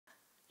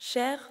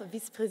Cher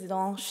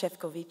vice-président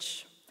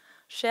Šefčovič,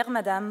 chère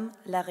Madame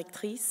la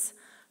rectrice,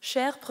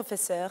 chers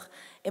professeurs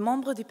et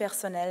membres du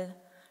personnel,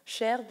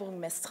 chers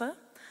bourgmestres,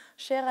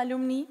 chers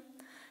alumni,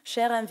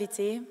 chers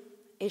invités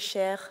et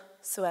chers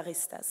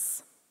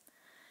soiristas.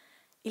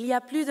 Il y a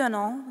plus d'un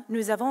an,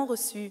 nous avons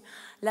reçu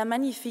la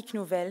magnifique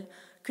nouvelle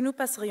que nous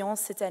passerions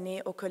cette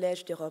année au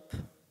Collège d'Europe.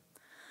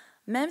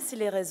 Même si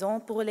les raisons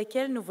pour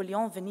lesquelles nous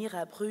voulions venir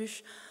à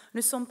Bruges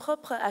ne sont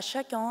propres à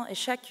chacun et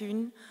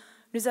chacune,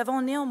 nous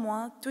avons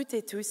néanmoins toutes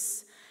et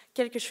tous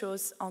quelque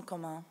chose en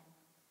commun.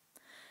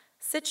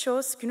 Cette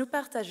chose que nous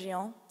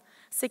partagions,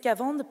 c'est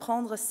qu'avant de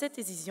prendre cette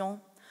décision,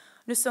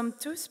 nous sommes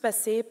tous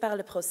passés par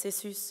le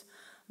processus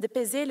de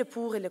peser le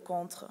pour et le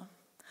contre,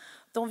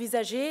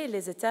 d'envisager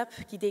les étapes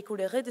qui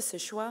découleraient de ce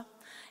choix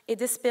et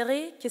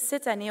d'espérer que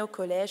cette année au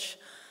collège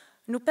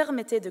nous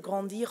permettait de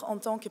grandir en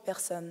tant que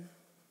personne.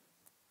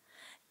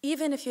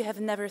 Even if you have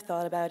never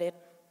thought about it,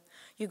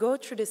 you go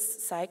through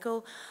this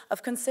cycle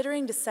of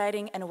considering,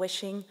 deciding, and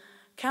wishing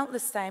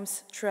countless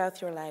times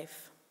throughout your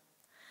life.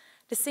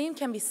 The same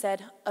can be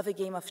said of a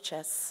game of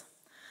chess,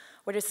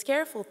 where this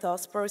careful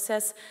thought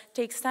process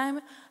takes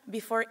time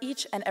before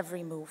each and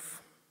every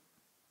move.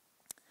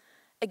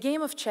 A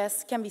game of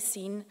chess can be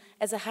seen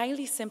as a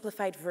highly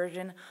simplified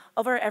version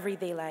of our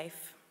everyday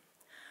life.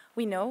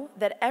 We know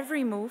that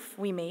every move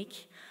we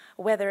make,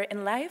 whether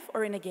in life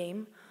or in a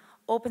game,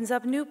 opens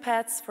up new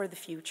paths for the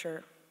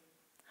future.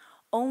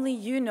 Only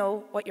you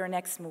know what your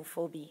next move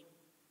will be.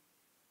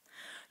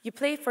 You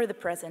play for the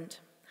present,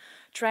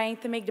 trying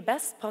to make the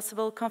best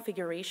possible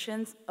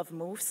configurations of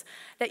moves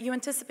that you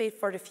anticipate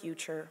for the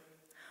future,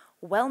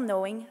 well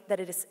knowing that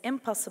it is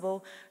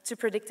impossible to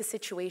predict the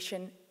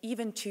situation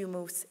even 2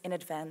 moves in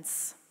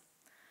advance.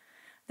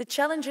 The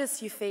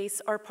challenges you face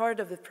are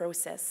part of the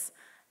process,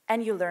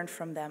 and you learn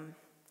from them.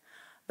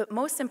 But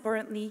most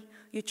importantly,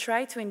 you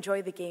try to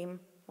enjoy the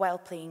game while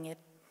playing it.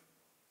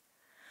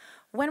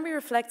 When we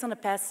reflect on the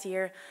past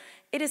year,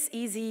 it is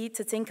easy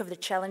to think of the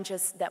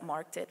challenges that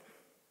marked it,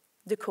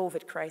 the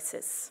COVID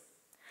crisis.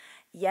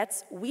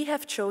 Yet, we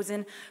have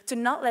chosen to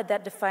not let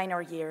that define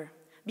our year,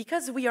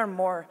 because we are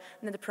more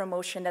than the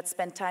promotion that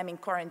spent time in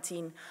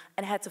quarantine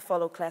and had to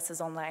follow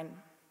classes online.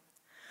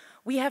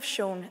 We have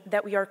shown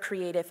that we are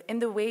creative in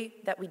the way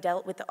that we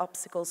dealt with the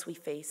obstacles we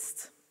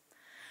faced.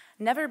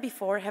 Never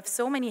before have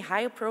so many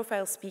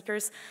high-profile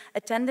speakers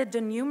attended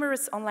the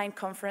numerous online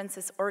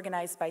conferences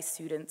organized by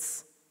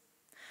students.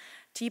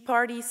 Tea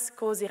parties,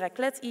 cozy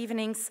raclette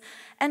evenings,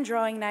 and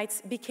drawing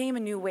nights became a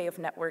new way of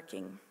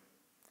networking.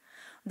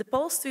 The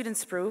POL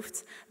students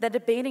proved that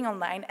debating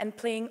online and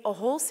playing a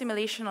whole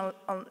simulation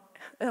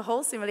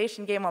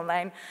game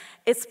online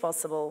is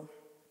possible.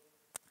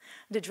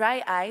 The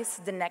dry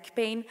eyes, the neck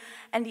pain,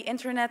 and the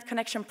internet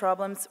connection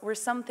problems were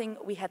something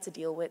we had to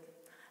deal with,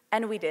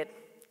 and we did,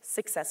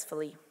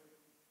 successfully.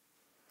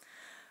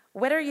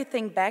 Whether you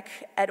think back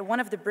at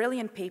one of the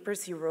brilliant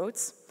papers you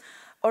wrote,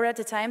 or at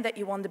the time that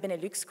you won the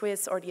Benelux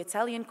quiz, or the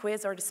Italian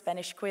quiz, or the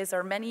Spanish quiz,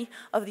 or many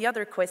of the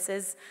other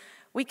quizzes,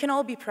 we can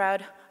all be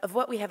proud of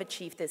what we have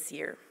achieved this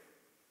year.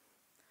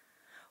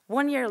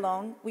 1 year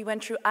long, we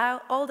went through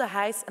all the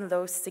highs and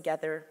lows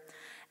together,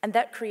 and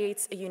that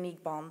creates a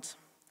unique bond.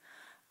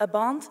 A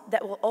bond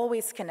that will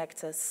always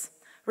connect us,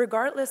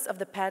 regardless of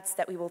the paths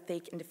that we will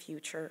take in the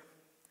future.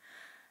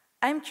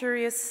 I'm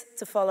curious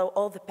to follow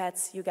all the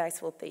paths you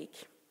guys will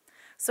take,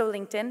 so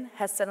LinkedIn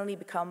has suddenly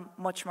become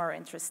much more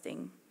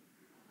interesting.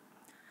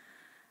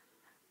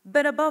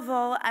 But above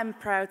all, I'm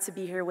proud to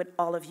be here with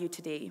all of you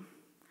today.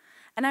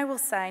 And I will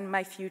sign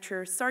my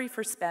future sorry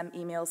for spam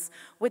emails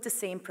with the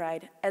same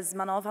pride as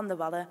Manon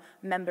VANDEWALLE,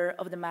 member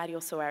of the Mario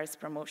Soares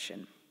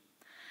promotion.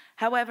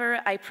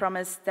 However, I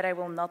promise that I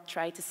will not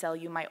try to sell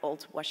you my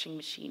old washing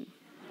machine.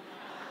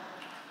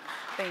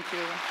 Thank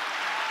you.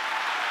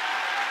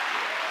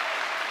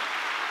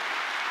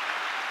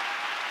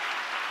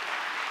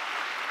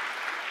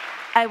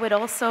 I would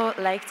also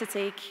like to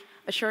take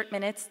a short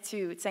minute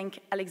to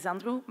thank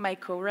Alexandru, my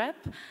co-rep.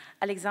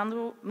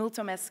 Alexandru,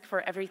 mulțumesc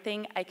for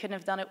everything. I couldn't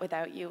have done it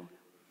without you.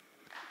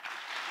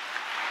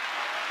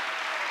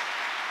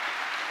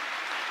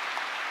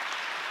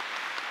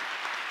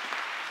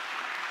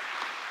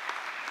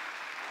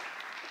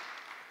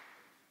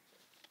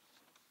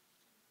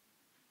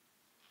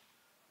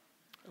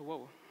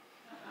 Whoa.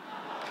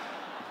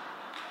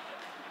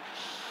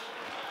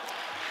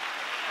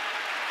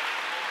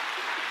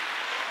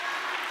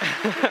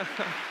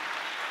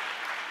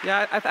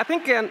 Yeah, I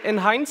think in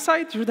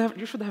hindsight,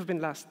 you should have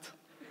been last.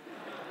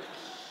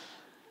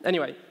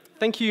 Anyway,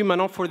 thank you,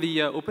 Manon, for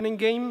the opening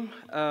game.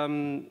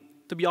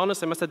 To be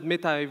honest, I must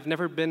admit I've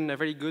never been a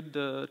very good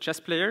chess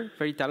player,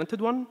 very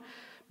talented one,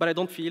 but I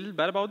don't feel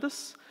bad about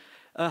this.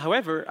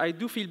 However, I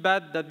do feel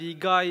bad that the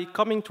guy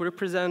coming to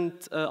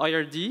represent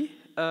IRD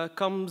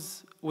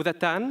comes with a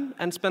tan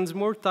and spends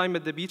more time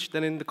at the beach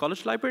than in the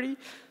college library.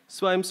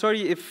 So I'm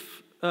sorry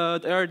if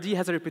the IRD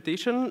has a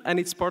reputation, and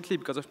it's partly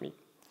because of me.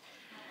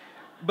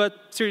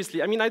 But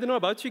seriously, I mean, I don't know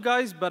about you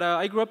guys, but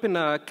I grew up in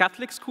a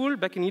Catholic school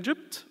back in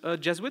Egypt,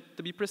 Jesuit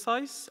to be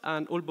precise,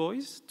 and all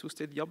boys, to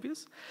state the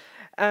obvious.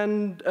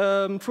 And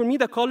for me,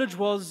 the college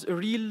was a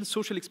real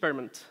social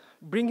experiment,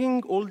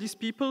 bringing all these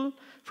people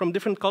from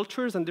different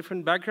cultures and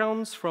different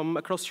backgrounds from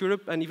across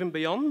Europe and even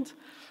beyond.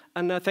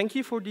 And thank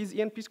you for these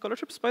ENP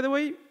scholarships, by the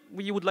way.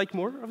 We would like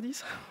more of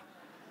these.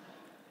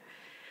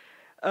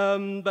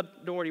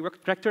 But don't worry,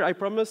 Rector, I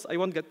promise I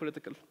won't get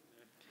political.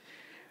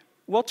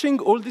 Watching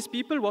all these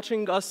people,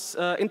 watching us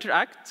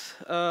interact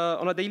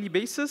on a daily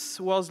basis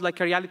was like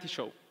a reality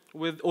show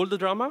with all the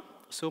drama,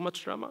 so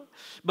much drama,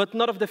 but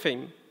none of the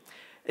fame.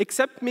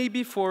 Except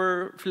maybe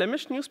for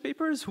Flemish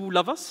newspapers who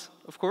love us,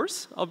 of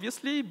course,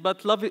 obviously,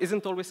 but love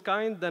isn't always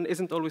kind and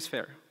isn't always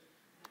fair.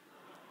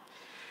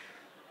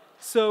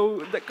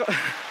 So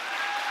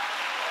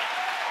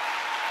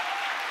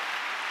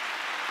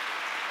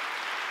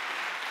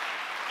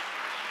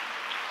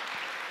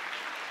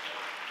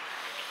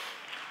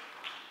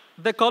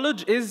the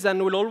college is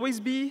and will always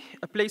be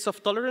a place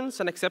of tolerance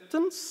and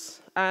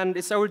acceptance, and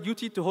it's our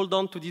duty to hold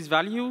on to these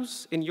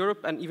values in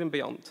Europe and even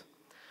beyond.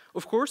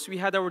 Of course, we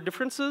had our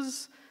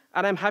differences,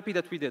 and I'm happy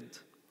that we did.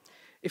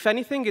 If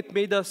anything, it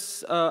made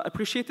us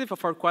appreciative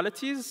of our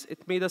qualities,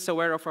 it made us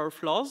aware of our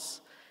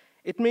flaws,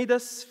 it made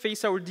us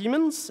face our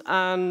demons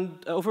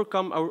and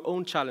overcome our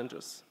own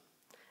challenges.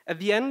 At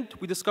the end,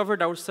 we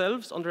discovered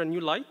ourselves under a new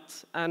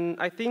light, and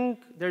I think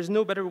there's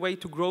no better way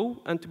to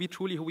grow and to be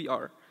truly who we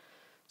are.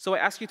 So I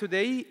ask you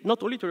today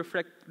not only to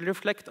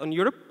reflect on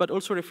Europe, but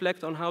also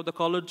reflect on how the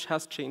college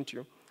has changed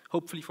you,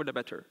 hopefully for the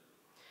better.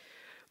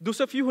 Those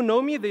of you who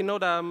know me, they know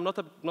that I'm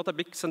not a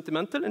big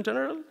sentimental in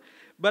general,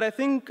 but I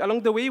think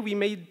along the way we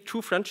made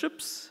true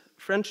friendships,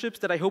 friendships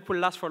that I hope will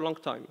last for a long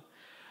time.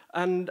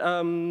 And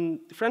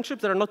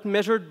friendships that are not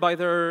measured by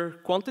their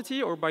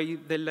quantity or by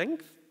their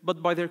length,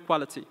 but by their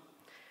quality.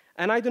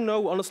 And I don't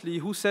know, honestly,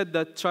 who said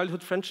that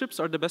childhood friendships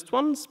are the best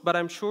ones, but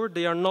I'm sure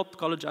they are not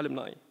college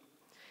alumni.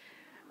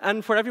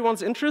 And for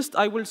everyone's interest,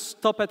 I will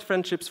stop at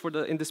friendships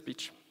in the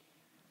speech.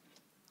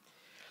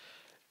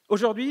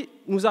 Aujourd'hui,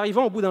 nous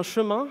arrivons au bout d'un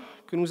chemin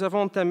que nous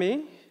avons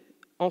entamé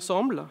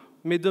ensemble,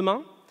 mais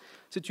demain,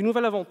 c'est une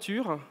nouvelle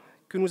aventure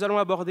que nous allons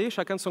aborder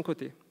chacun de son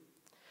côté.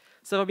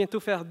 Ça va bientôt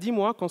faire 10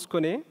 mois qu'on se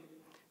connaît,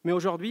 mais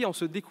aujourd'hui, on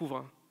se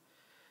découvre.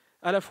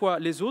 À la fois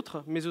les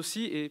autres, mais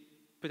aussi, et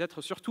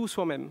peut-être surtout,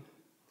 soi-même.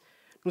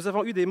 Nous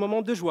avons eu des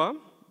moments de joie,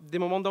 des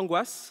moments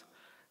d'angoisse,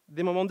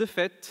 des moments de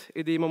fête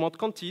et des moments de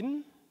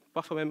cantine,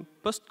 parfois même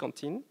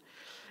post-cantine,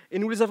 et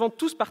nous les avons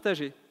tous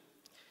partagés.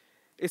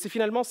 Et c'est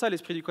finalement ça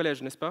l'esprit du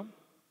collège, n'est-ce pas?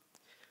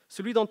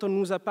 Celui dont on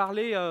nous a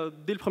parlé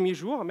dès le premier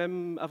jour,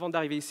 même avant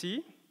d'arriver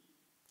ici.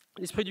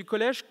 L'esprit du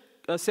collège,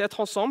 c'est être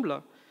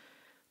ensemble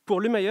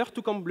pour le meilleur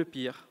tout comme le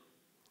pire.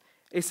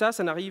 Et ça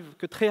n'arrive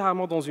que très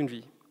rarement dans une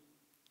vie.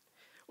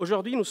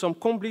 Aujourd'hui, nous sommes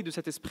comblés de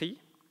cet esprit,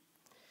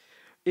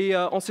 et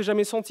on ne s'est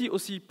jamais senti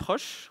aussi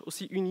proches,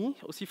 aussi unis,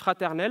 aussi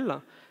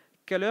fraternels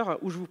qu'à l'heure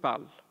où je vous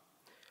parle.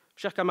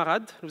 Chers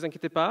camarades, ne vous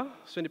inquiétez pas,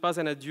 ce n'est pas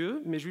un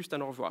adieu, mais juste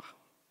un au revoir.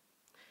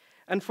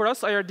 And for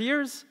us,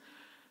 IRDers,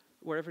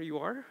 wherever you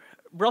are,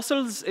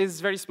 Brussels is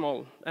very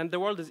small, and the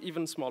world is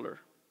even smaller.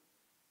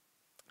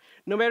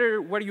 No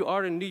matter where you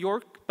are in New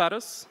York,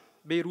 Paris,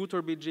 Beirut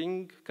or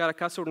Beijing,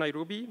 Caracas or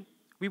Nairobi,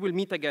 we will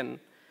meet again,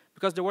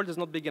 because the world is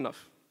not big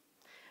enough.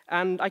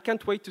 And I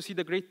can't wait to see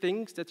the great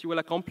things that you will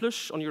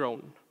accomplish on your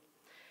own.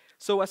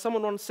 So as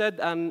someone once said,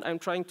 and I'm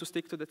trying to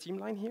stick to the team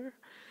line here,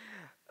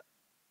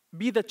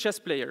 be the chess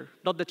player,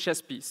 not the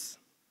chess piece.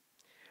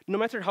 No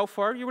matter how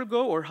far you will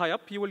go or high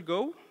up you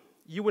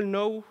will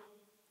know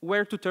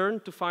where to turn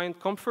to find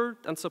comfort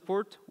and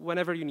support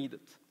whenever you need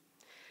it.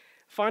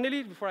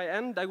 Finally, before I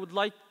end, I would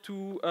like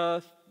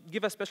to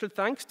give a special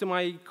thanks to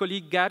my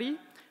colleague Gary,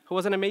 who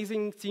was an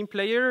amazing team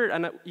player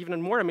and even a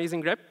more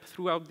amazing rep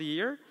throughout the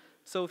year.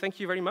 So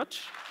thank you very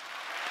much.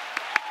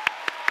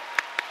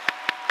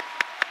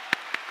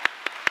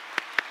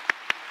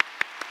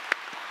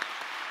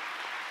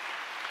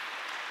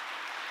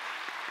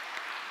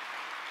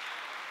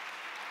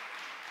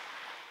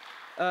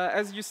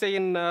 As you say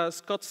in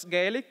Scots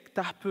Gaelic,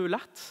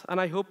 "Tahpulat," and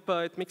I hope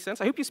it makes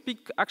sense. I hope you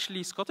speak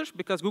actually Scottish,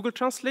 because Google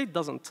Translate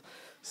doesn't.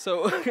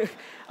 So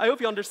I hope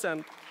you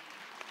understand.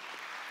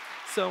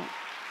 So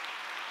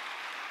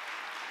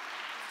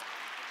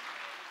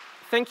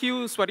thank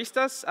you,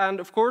 Swaristas, and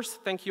of course,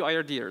 thank you,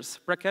 IRDers.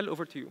 Raquel,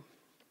 over to you.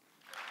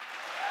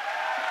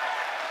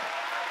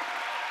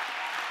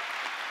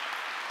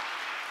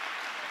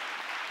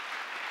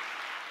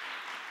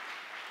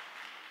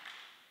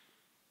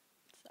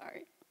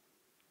 Sorry.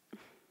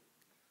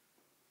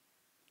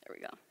 There we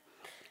go.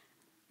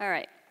 All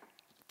right.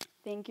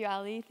 Thank you,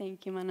 Ali.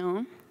 Thank you,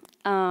 Manon.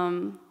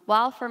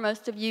 While for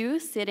most of you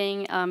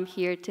sitting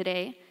here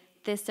today,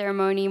 this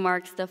ceremony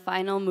marks the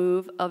final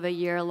move of a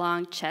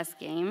year-long chess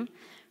game,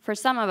 for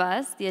some of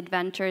us, the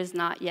adventure is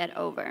not yet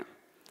over.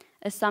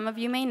 As some of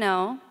you may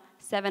know,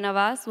 7 of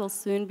us will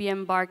soon be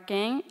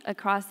embarking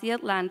across the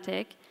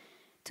Atlantic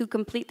to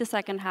complete the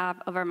second half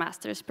of our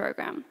master's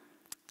program,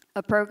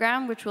 a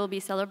program which will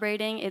be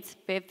celebrating its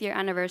 5th year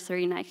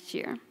anniversary next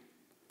year.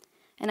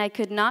 And I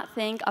could not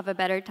think of a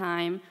better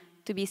time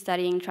to be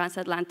studying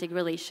transatlantic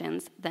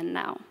relations than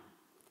now.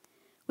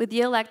 With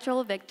the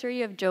electoral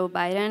victory of Joe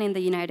Biden in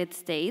the United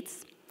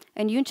States,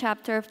 a new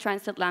chapter of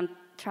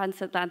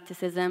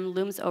transatlanticism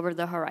looms over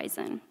the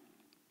horizon.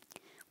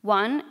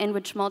 One in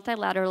which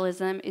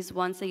multilateralism is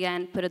once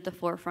again put at the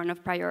forefront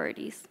of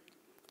priorities.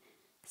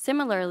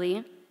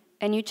 Similarly,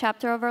 a new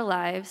chapter of our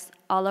lives,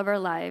 all of our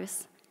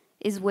lives,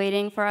 is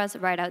waiting for us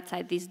right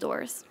outside these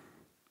doors.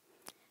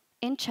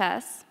 In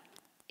chess,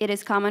 it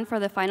is common for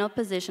the final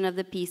position of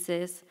the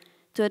pieces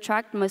to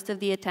attract most of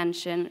the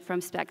attention from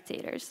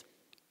spectators,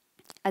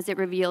 as it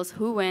reveals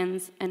who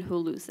wins and who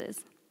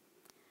loses.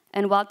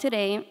 And while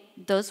today,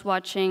 those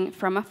watching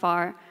from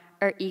afar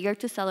are eager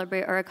to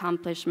celebrate our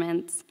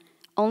accomplishments,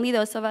 only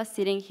those of us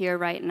sitting here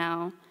right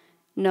now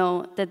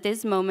know that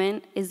this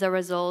moment is the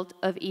result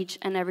of each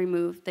and every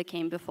move that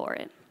came before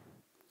it.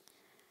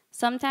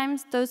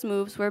 Sometimes those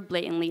moves were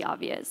blatantly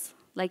obvious,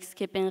 like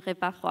skipping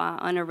repas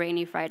on a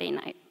rainy Friday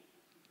night.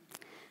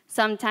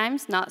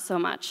 Sometimes not so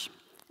much,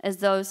 as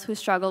those who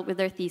struggled with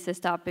their thesis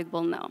topic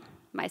will know,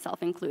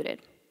 myself included.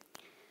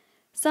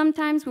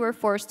 Sometimes we were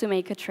forced to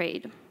make a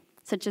trade,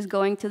 such as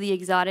going to the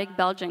exotic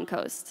Belgian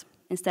coast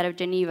instead of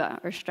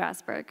Geneva or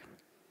Strasbourg.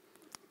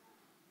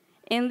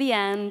 In the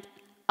end,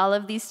 all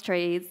of these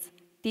trades,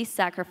 these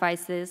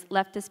sacrifices,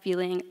 left us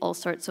feeling all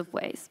sorts of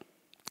ways,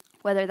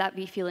 whether that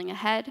be feeling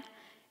ahead,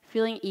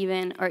 feeling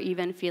even, or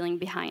even feeling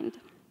behind.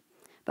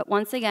 But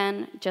once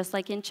again, just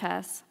like in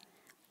chess,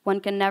 one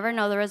can never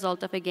know the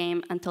result of a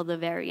game until the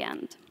very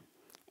end.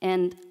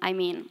 And I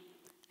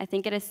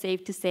think it is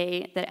safe to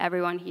say that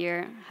everyone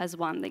here has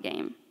won the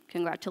game.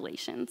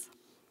 Congratulations.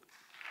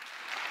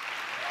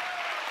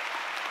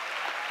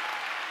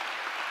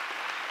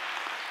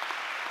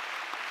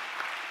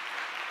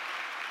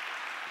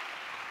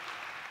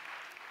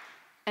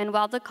 And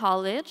while the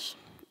college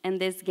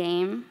and this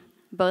game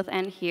both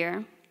end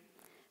here,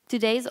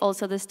 today is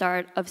also the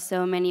start of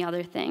so many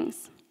other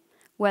things,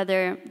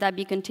 whether that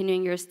be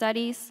continuing your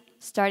studies,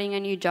 starting a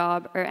new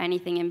job, or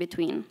anything in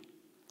between.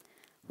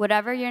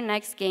 Whatever your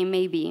next game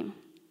may be,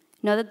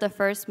 know that the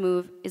first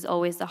move is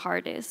always the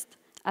hardest,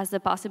 as the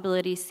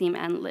possibilities seem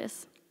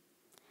endless.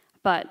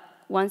 But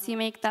once you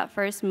make that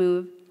first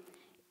move,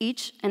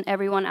 each and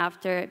every one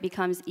after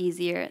becomes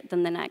easier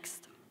than the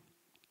next,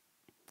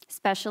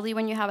 especially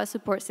when you have a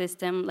support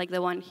system like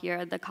the one here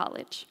at the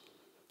college,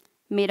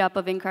 made up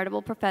of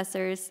incredible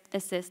professors,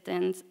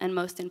 assistants, and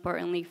most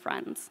importantly,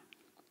 friends.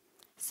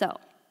 So,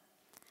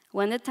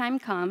 when the time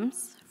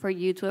comes for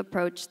you to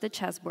approach the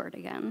chessboard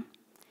again,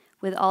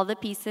 with all the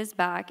pieces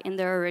back in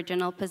their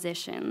original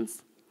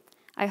positions,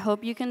 I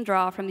hope you can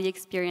draw from the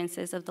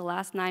experiences of the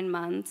last 9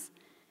 months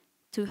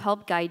to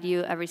help guide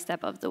you every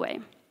step of the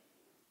way.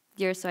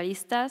 Dear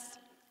Suaristas,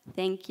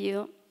 thank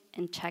you,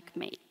 and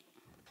checkmate.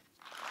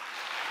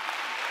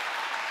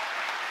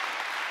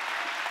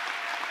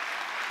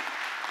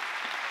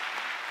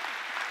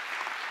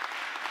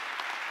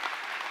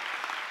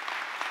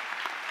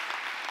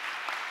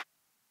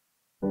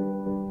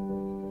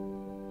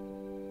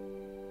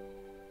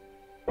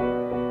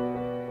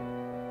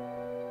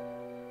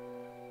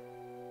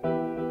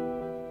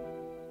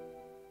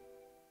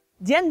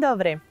 Dzień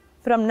dobry,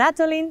 from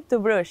Natolin to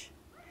Bruges.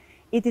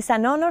 It is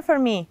an honor for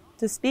me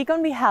to speak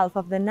on behalf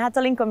of the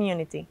Natolin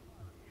community.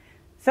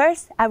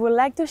 First, I would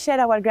like to share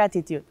our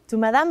gratitude to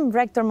Madame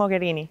Rector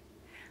Mogherini,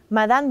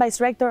 Madame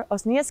Vice-Rector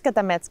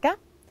Osniewska-Tamecka,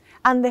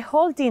 and the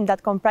whole team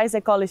that comprise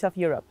the College of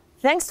Europe.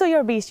 Thanks to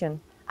your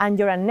vision and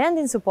your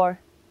unending support,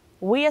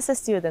 we as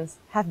students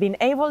have been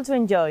able to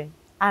enjoy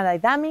a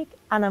dynamic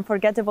and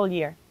unforgettable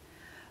year,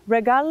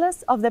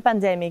 regardless of the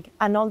pandemic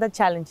and all the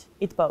challenge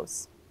it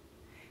poses.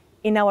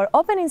 In our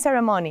opening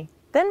ceremony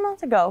 10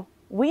 months ago,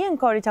 we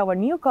encouraged our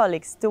new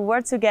colleagues to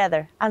work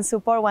together and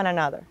support one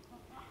another.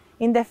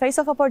 In the face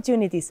of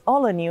opportunities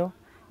all anew,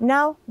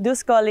 now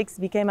those colleagues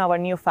became our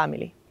new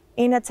family.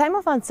 In a time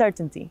of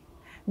uncertainty,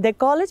 the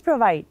college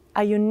provides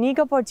a unique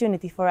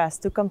opportunity for us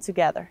to come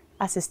together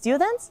as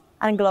students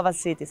and global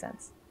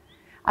citizens.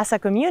 As a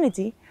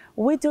community,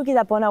 we took it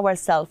upon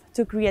ourselves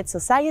to create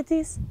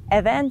societies,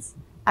 events,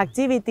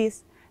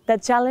 activities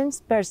that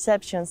challenge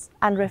perceptions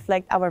and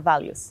reflect our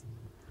values.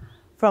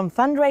 From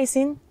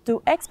fundraising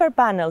to expert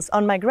panels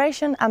on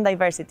migration and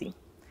diversity,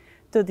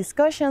 to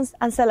discussions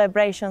and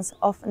celebrations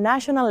of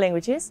national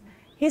languages,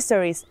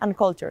 histories, and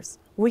cultures.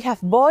 We have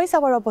voiced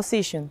our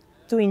opposition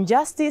to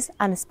injustice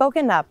and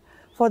spoken up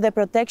for the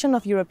protection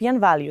of European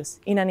values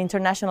in an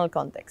international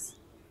context.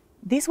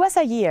 This was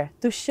a year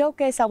to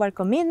showcase our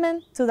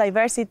commitment to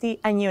diversity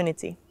and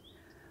unity.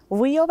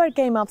 We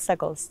overcame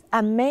obstacles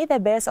and made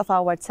the best of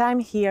our time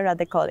here at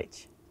the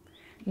college.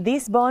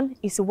 This bond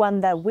is one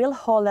that will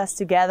hold us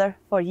together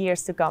for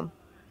years to come.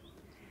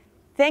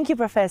 Thank you,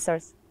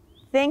 professors.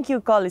 Thank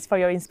you, colleagues, for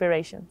your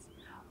inspirations.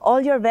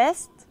 All your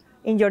best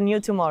in your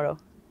new tomorrow.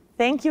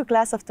 Thank you,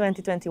 class of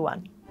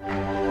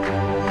 2021.